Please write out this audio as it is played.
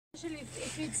especially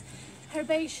if it's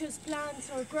herbaceous plants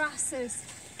or grasses,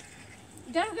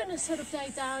 they're going to sort of die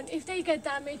down. If they get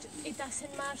damaged, it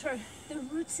doesn't matter. The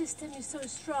root system is so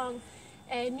strong,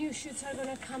 new shoots are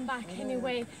going to come back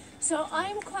anyway. So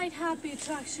I'm quite happy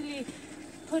to actually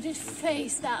put it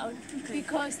face down,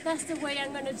 because that's the way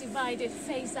I'm going to divide it,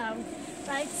 face down,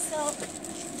 right? So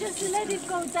just let it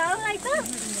go down like that.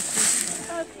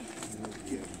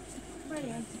 Okay,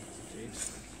 brilliant.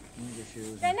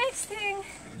 The next thing,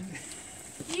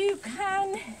 you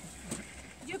can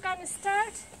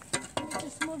start,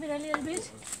 just move it a little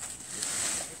bit.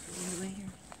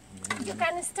 You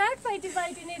can start by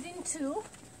dividing it in two.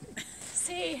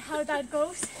 See how that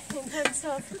goes in terms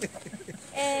of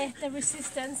the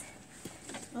resistance.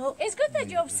 It's good that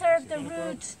you observe the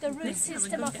root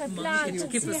system of a plant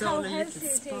and see how healthy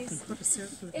it is.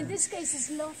 In this case,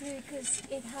 it's lovely because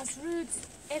it has roots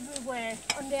everywhere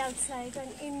on the outside and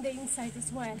in the inside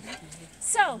as well.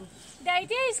 So the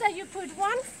idea is that you put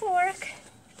one fork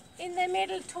in the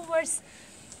middle towards,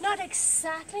 not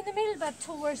exactly in the middle, but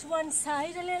towards one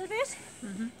side a little bit.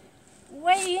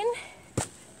 Weigh in.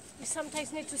 You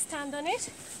sometimes need to stand on it.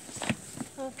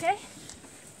 Okay.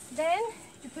 Then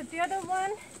you put the other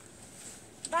one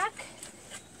back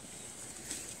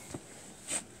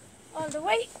all the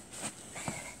way.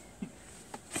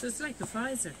 So it's like a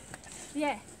visor.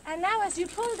 Yeah. And now as you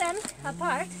pull them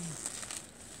apart,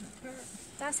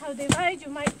 that's how they ride.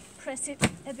 You might press it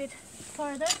a bit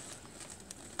further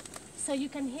so you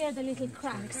can hear the little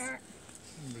cracks.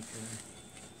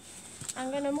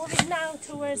 I'm going to move it now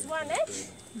towards one edge.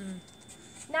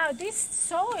 Now this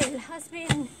soil has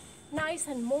been nice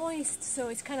and moist, so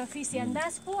it's kind of easy, and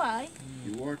that's why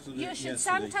you should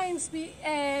sometimes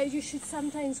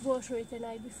water it the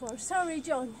night before. Sorry,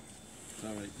 John.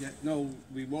 Sorry. Yeah, no,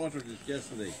 we watered it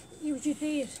yesterday. You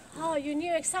did. Oh, you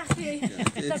knew exactly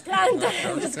the plant that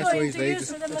I was going to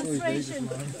use for the demonstration.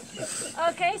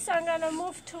 Okay, so I'm going to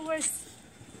move towards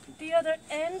the other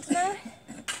end now.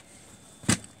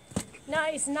 Now,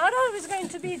 it's not always going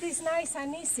to be this nice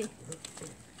and easy.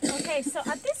 Okay, so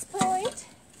at this point,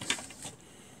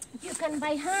 you can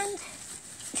by hand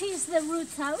tease the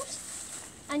roots out,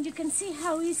 and you can see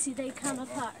how easy they come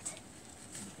apart.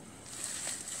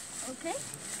 Okay?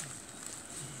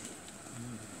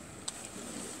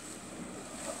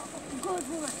 Good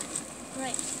woman.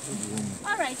 Great.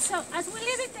 All right, so as we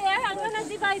leave it there, I'm going to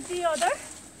divide the other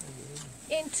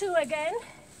in two again.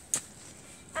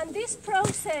 And this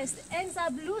process ends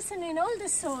up loosening all the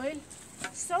soil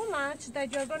so much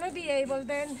that you're going to be able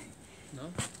then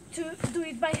to do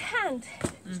it by hand.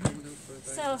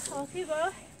 So off you go.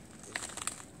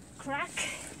 Crack.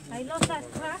 I love that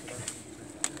crack.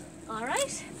 All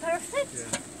right,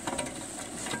 perfect.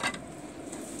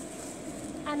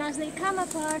 And as they come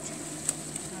apart,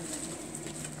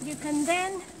 you can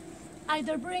then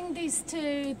either bring this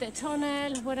to the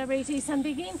tunnel, whatever it is, and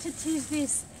begin to tease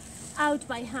this out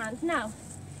by hand. Now,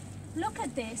 look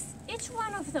at this. Each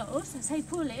one of those, as I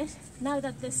pull it, now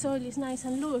that the soil is nice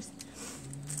and loose,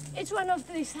 each one of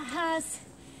these has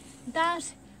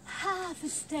that half a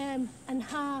stem and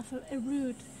half a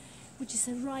root, which is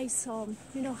a rhizome.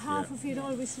 You know, half of it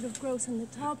always sort of grows on the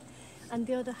top and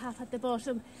the other half at the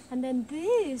bottom. And then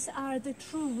these are the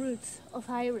true roots of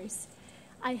iris.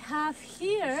 I have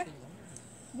here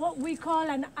what we call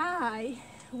an eye,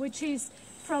 which is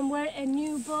from where a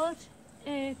new bud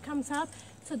comes up.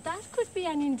 So that could be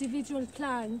an individual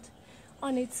plant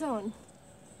on its own.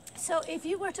 So if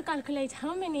you were to calculate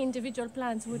how many individual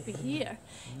plants would be here,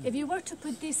 if you were to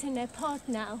put this in a pot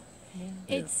now,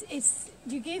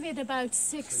 you give it about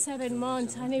 6-7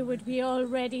 months and it would be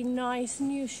already nice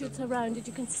new shoots around it.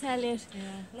 You can sell it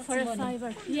for a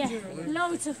fiver. Yeah,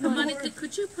 loads of money. Monica,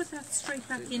 could you put that straight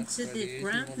back into the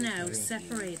ground now,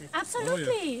 separated?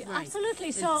 Absolutely,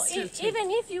 absolutely. So even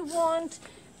if you want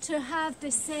to have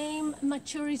the same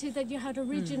maturity that you had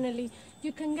originally,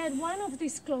 you can get one of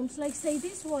these clumps, like say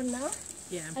this one now.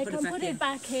 Yeah, I can put it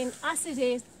back in as it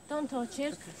is, don't touch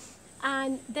it. Okay.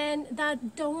 And then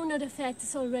that donut effect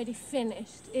is already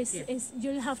finished.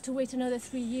 You'll have to wait another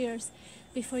 3 years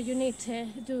before you need to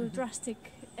do drastic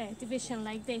division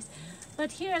like this.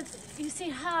 But here you see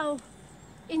how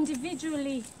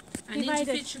individually and divided.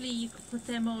 Individually you could put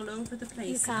them all over the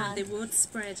place and they would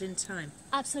spread in time.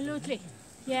 Absolutely.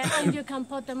 Yeah, and you can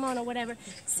put them on or whatever.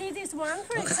 See this one,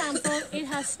 for example, it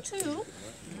has 2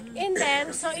 in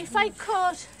them. So if I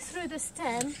cut through the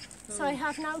stem, so I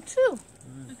have now 2.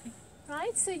 Okay.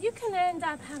 Right? So you can end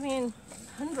up having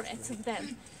hundreds of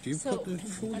them. Do you put the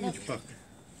foliage back?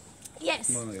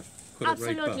 Yes,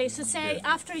 absolutely. So say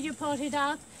after you pot it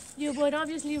up, you would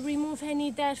obviously remove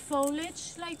any dead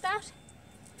foliage like that.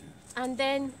 and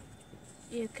then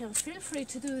you can feel free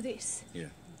to do this. Yeah.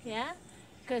 Yeah,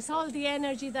 because all the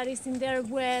energy that is in there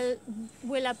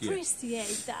will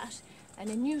appreciate that, and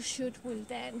a new shoot will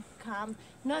then come,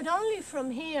 not only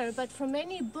from here but from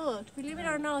any bud. Believe it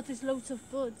or not, there's loads of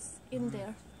buds in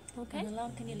there. Okay. And how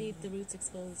long can you leave the roots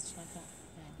exposed like that?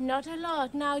 Not a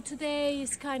lot. Now today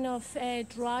is kind of a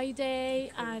dry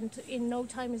day, and in no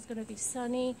time it's going to be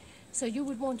sunny, so you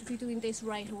would want to be doing this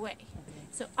right away.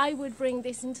 So I would bring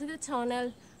this into the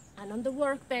tunnel, and on the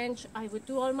workbench I would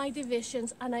do all my divisions,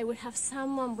 and I would have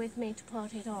someone with me to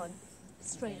pot it on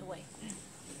straight away.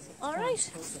 All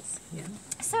right.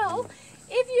 So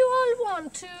if you all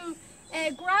want to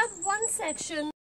grab one section